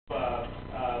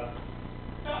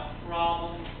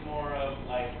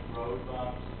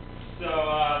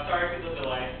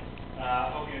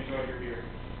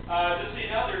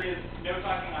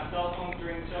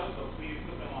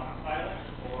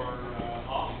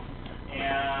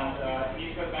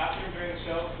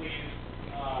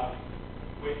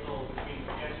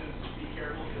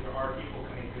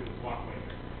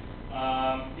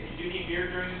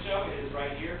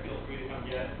right here. Feel free to come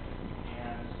get it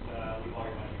and leave all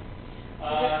your money.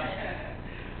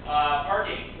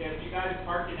 Parking. If you guys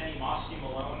park in any Mosty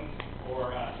Malone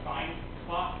or Stein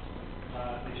spots,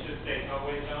 they should say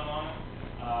tow-away zone on them.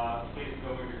 Please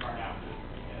go move your car now because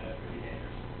it's pretty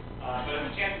dangerous. But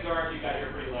the chances are, if you got here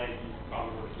pretty late, you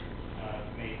probably were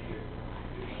made to.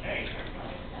 Hey,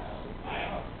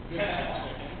 hi.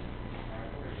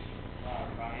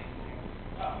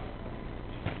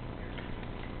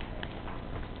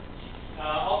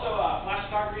 Also, flash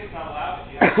photography is not allowed.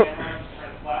 If you have a camera, just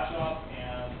turn the flash off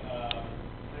and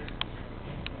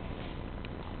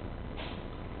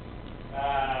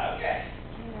okay.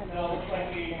 So it looks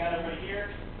like we got everybody here.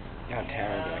 How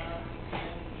terrible.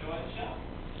 Enjoy the show.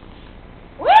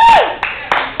 Woo!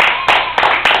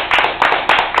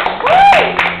 Woo!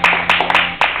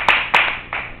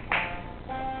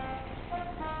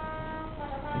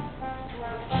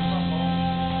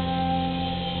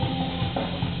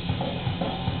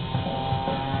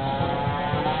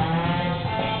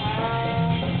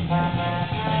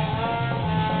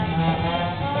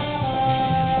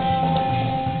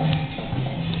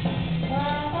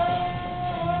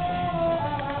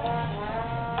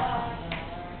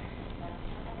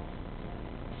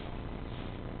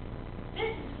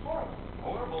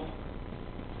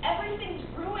 Everything's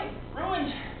ruined.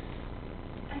 Ruined.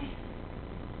 I mean,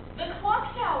 the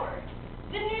clock tower,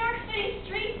 the New York City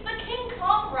streets, the King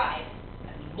Kong ride. I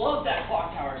love that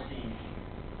clock tower scene.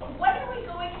 When are we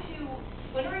going to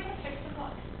fix the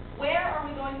clock? Where are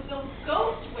we going to go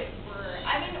ghost whisperer?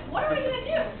 I mean, what are we going to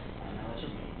do? I know what you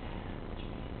mean.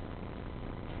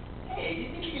 Hey, do you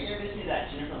think you can introduce me to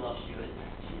that Jennifer Love Hewitt?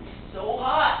 She's so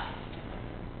hot.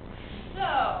 So,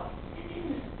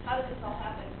 how did this all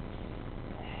happen?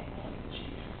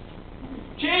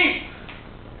 Chief!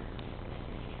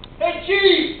 Hey,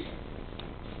 Chief!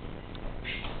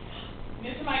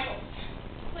 Mr. Michaels,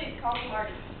 please call me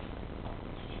Marty.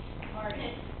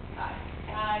 Marty. Hi.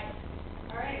 Hi.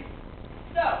 All right.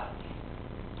 So,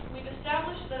 we've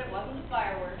established that it wasn't a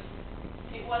fireworks,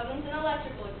 it wasn't an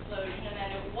electrical explosion, and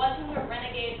that it wasn't a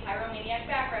renegade pyromaniac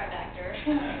background actor.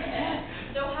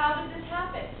 So how did this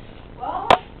happen? Well,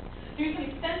 through some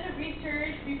extensive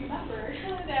research, we remembered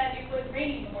that it was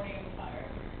raining the morning of the fire.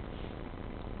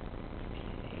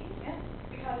 Okay. Yes,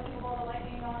 because of all the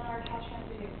lightning on our attachment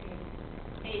video feed.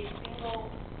 A single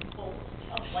bolt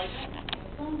of lightning.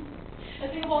 A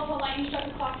single bolt of lightning struck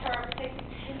the clock tower at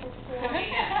 6:04 a.m.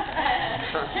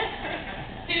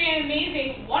 Sending an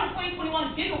amazing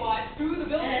 1.21 gigawatts through the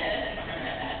building,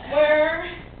 where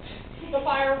the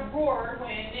fire roared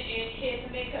when it hit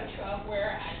the makeup truck,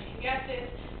 where, as you can guess it,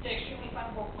 the extremely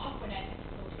flammable Aquanet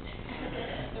exploded.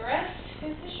 The rest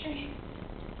is history.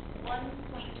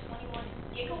 1.21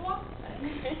 gigawatts?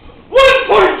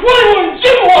 1.21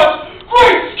 gigawatts!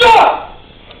 Great Scott!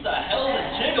 What the hell is a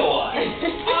gigawatt?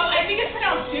 I think it's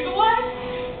pronounced gigawatt.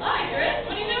 Hi, Chris.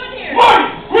 What are you doing here?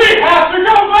 Mike, we have to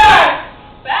go back!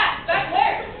 Back? Back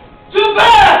where? To the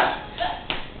past!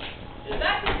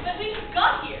 Back we just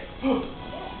got here.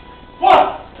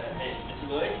 What? Hey, Mr.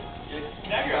 Lloyd,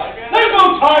 can I have your autograph? There's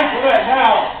no time for that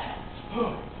now!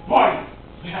 Mike,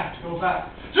 we have to go back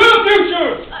to the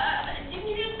future! Didn't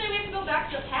you just say we have to go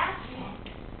back to the past?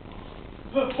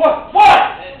 What? What?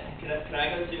 Can I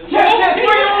go too? Yes, bring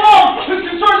it along! This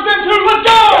concerns them too, let's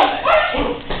go!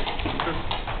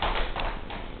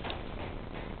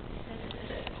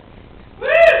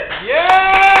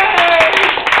 Yay!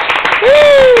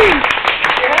 Woo!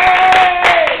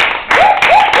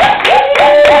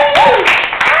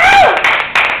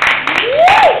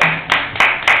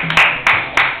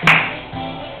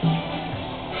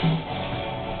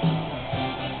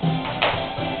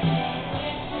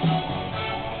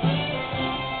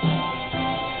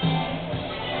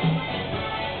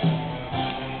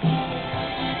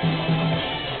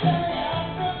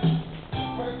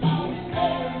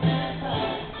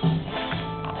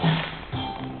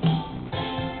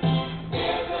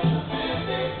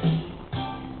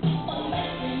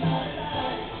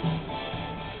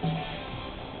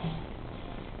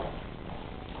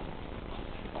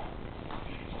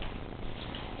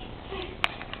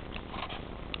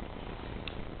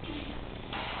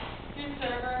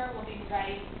 Server will be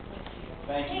right with you.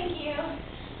 Thank you.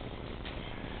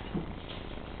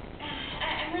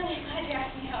 I'm really glad you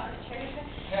asked me out, Richard.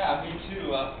 Yeah, me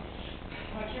too. I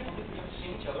can't believe we haven't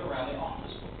seen each other around the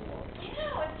office before. I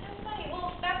know, it's so funny.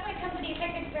 Well, that's my company.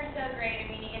 Picnics are so great. I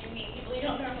mean, you get to meet people you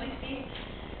don't normally see.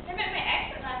 I met my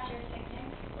ex at last year's picnic.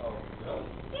 Oh, really?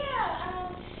 Yeah,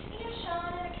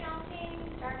 Sean in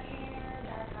accounting, dark hair,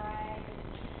 dark eyes,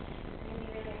 really,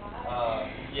 really hot.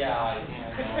 Yeah, I know.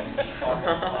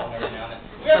 Every now and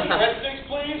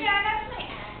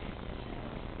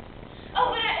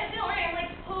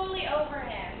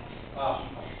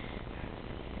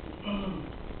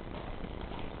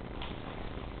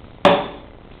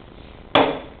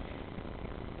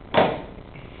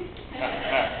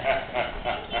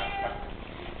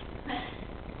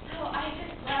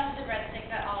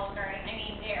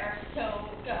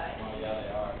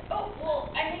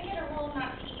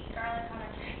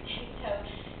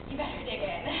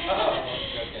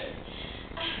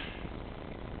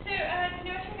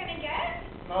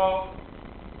No,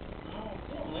 I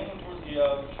think I'm leaning towards the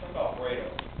shrimp Alfredo.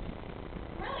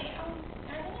 Really? I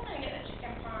really want to get the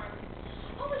chicken parm.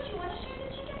 Oh, would you want to share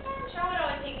the chicken parm? Sean would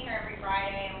always take me here every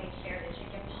Friday, and we'd share the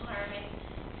chicken parm. And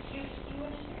you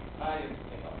want to share? I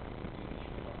think I'll do the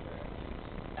shrimp Alfredo.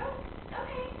 Oh,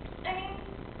 okay. I mean,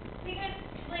 because,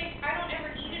 like, I don't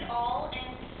ever eat it all, and,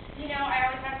 you know, I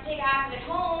always have to take half of it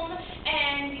home,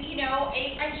 and, you know,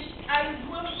 I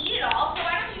want to eat it all, so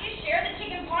why don't you just share the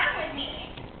chicken parm with me?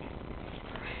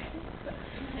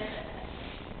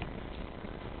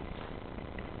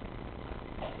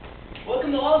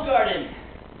 Welcome to Olive Garden.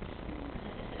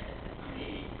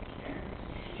 Hey, Karen.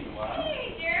 Seen you in a while.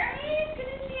 Hey, Jeremy, it's good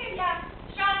to see you. Yeah,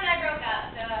 Sean and I broke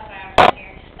up, so that's why I'm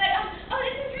here. But, oh,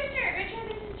 this is Richard.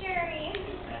 Richard, this is Jeremy.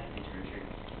 Nice to meet you, Richard.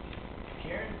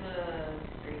 Karen's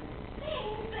great.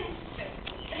 Thanks. So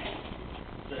sweet.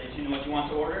 So, do you know what you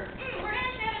want to order? We're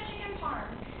gonna share the chicken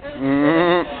parm.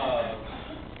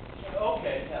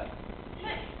 Okay, yeah.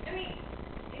 But, I mean,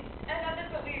 I thought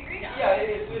that's what we agreed on. Yeah,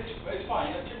 it's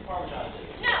fine. Chicken parmesan is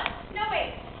it. No,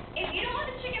 wait. If you don't want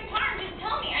the chicken parm, just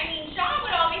tell me. I mean, Sean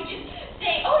would always just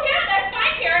say, oh yeah, that's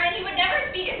fine, Karen, and he would never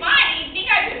speak his mind. He'd think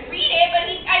I could read it, but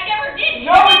I never did.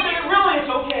 No, really,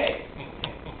 it's okay.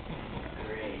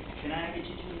 Great. Can I get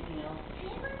you to anything else?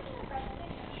 Can you bring me the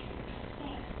breadstick?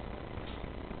 Thanks.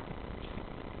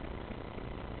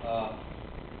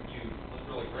 You look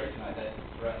really great tonight. That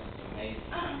dress is amazing.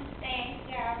 Thanks,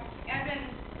 yeah. I've been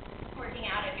working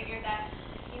out. I figured that,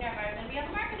 you know, if I was going to be on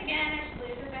the market again, I should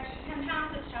lose those extra 10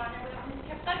 pounds that Sean always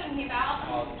kept bugging me about.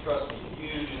 Trust me,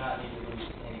 you do not need to lose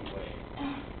any weight.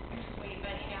 You're sweet,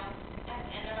 but, you know, at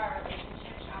the end of our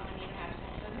relationship, Sean wouldn't even have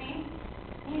sex with me.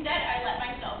 He said I let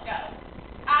myself go.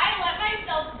 I let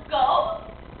myself go?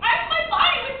 My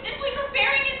body was simply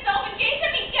preparing itself in case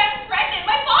of me getting pregnant.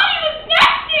 My body was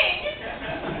nesting!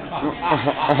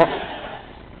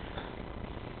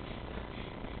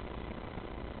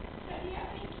 So, do you have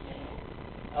any kids?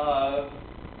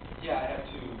 Yeah, I have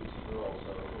two girls,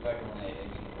 so Rebecca and Renee, they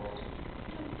mean the world to me.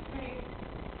 Great.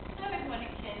 I always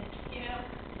wanted kids, you know,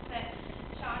 but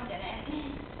Sean didn't.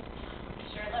 He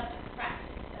sure loved to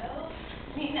practice, though.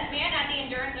 I mean, that man had the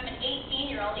endurance of an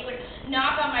 18-year-old. He would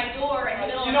knock on my door in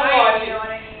the middle of the night, you know what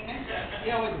I mean?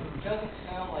 You know, it doesn't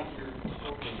sound like you're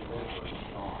totally over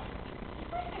Sean. Of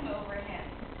course I'm over him.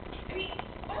 I mean,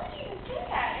 why would you even say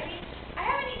that? I mean, I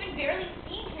haven't even barely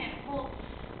seen him. Well,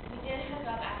 we did hook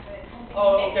up after the company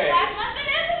Okay. last month, but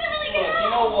that doesn't really Look, count.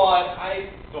 you know what? I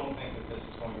don't think that this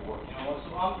is going to work. You know what?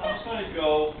 So I'm just going to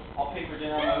go. I'll pay for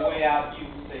dinner on my way out. You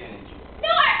stay and enjoy.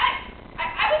 No,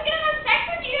 I was gonna have sex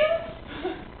with you.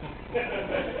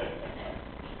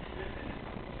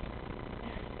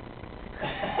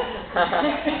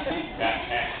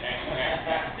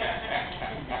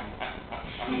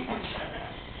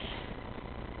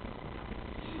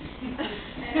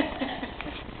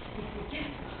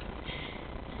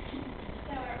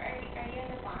 So, are you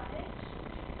under bondage?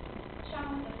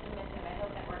 Sean was so submissive. I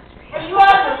hope that works for you. Are you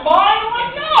out of your mind? Oh my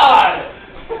God!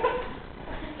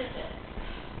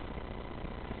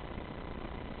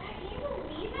 Can you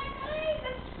believe that, guys?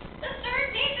 That's the third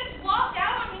date that's walked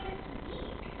out on me this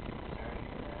week. Sorry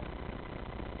for that.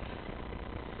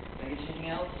 Can I get you anything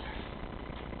else?